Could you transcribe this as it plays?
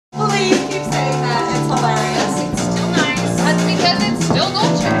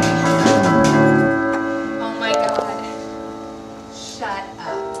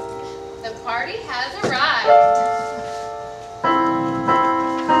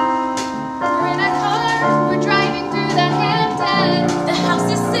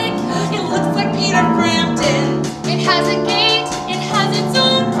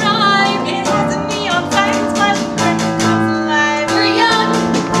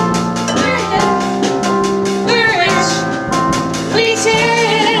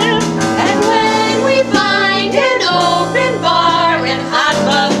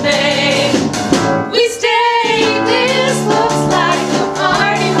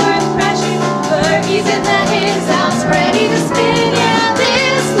Everybody's in his house ready to spin. Yeah,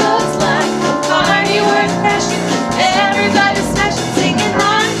 this looks like a party worth crashing. Everybody's smashing, singing,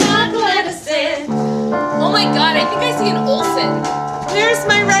 knock, knock, let us in. Oh my god, I think I see an Olsen. Where's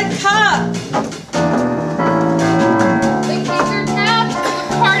my red cup? The kids are tapped,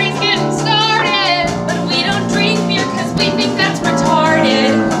 the party's getting started. But we don't drink beer cause we think that's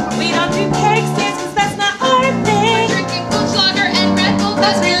retarded. We don't do cake stands cause that's not our thing. We're drinking Goldschlager and Red Bull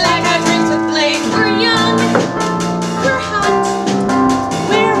cause we like our drinks with flame. We're young, we're hot,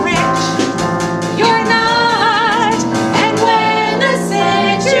 we're rich, you're not. And when the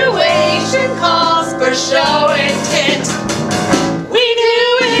situation calls for show and tint, we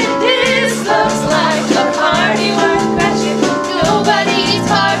do it. This looks like a party worth crashing. Nobody eats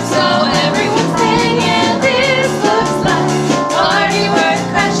carbs, so everyone's thin. Yeah, this looks like a party worth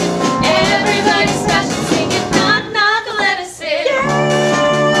crashing. Everybody's smashing, singing, knock, knock, let us in. Yeah,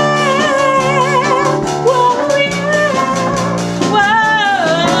 whoa, yeah, whoa.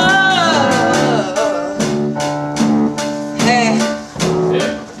 Hey.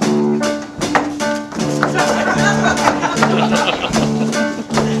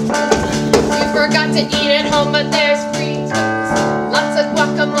 We forgot to eat at home, but there's free toast. Lots of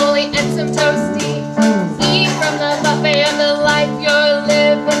guacamole and some toasties. Eat from the buffet of the life you're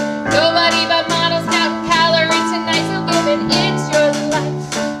living. Nobody but models count calories tonight, so given it's your life.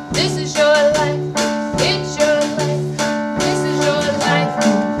 This is your life. It's your life. This is your life.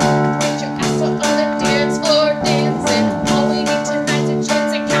 Get your ass up on the dance floor dancing. All we need tonight's a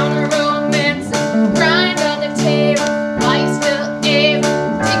chance to counter romance and grind on the table while you still able.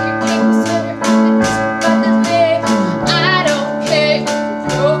 Take your king sweater off and just run the label. I don't care if you're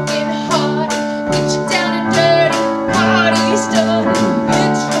broken hearted. Get you down and dirty, party started.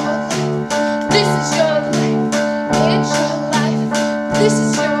 It's your life. This is your life. It's your life. This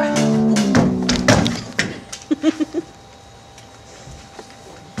is your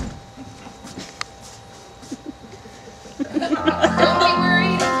Don't be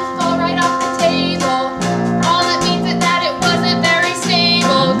worried if you fall right off the table. All that means is that it wasn't very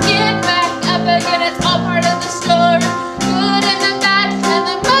stable. Get back up again, it's all part of the story. Good and the bad and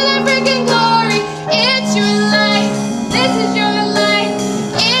the mother freaking glory. It's your life. This is your life.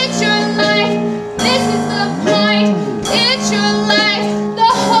 It's your life. This is the point. It's your life.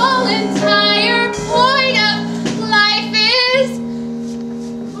 The whole entire point of life is.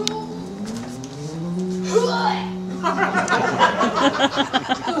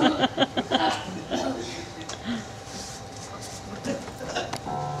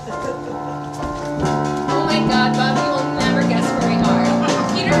 Oh my god, Bob, you will never guess where we are.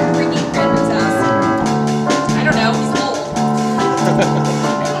 Peter freaking Cranber's house. I don't know, he's old. I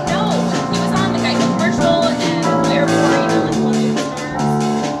don't know. He was on the Geico commercial and Airport, you know, like one of the stars.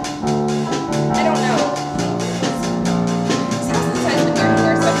 I don't know. His house is the size of a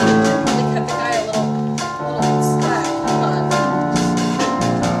dartboard, so I think we should probably cut the guy a little slack. Hold on.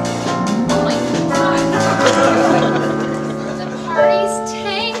 Oh my god. The party's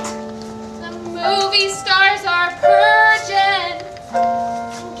tanked. The movie stars are purging.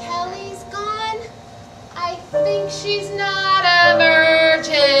 Kelly's gone. I think she's not a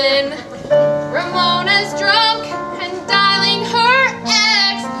virgin. Ramona's drunk and dialing her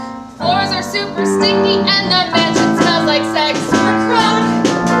ex. Floors are super sticky and the mansion smells like sex. We're crunk.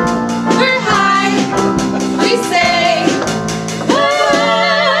 We're high. We say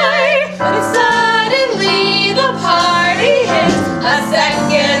hi. But suddenly the party hits a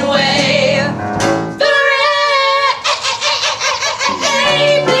second wave. The rave.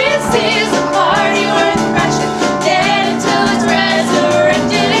 This is a party worth crashing. Dead until it's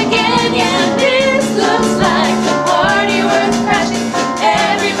resurrected again. Yeah, this looks like a party worth crashing.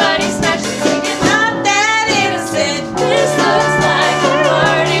 Everybody smashing, singing, not that innocent. This looks like a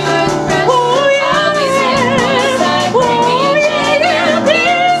party worth crashing. I'll be sitting on the side, bring me a chain. Yeah,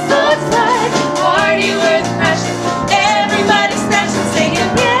 this looks like a party worth crashing. Everybody smashing,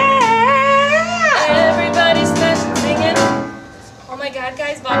 singing, yeah. Everybody smashing, singing. Oh my god,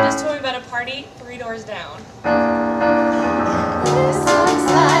 guys, Bob just told me about a party 3 doors down.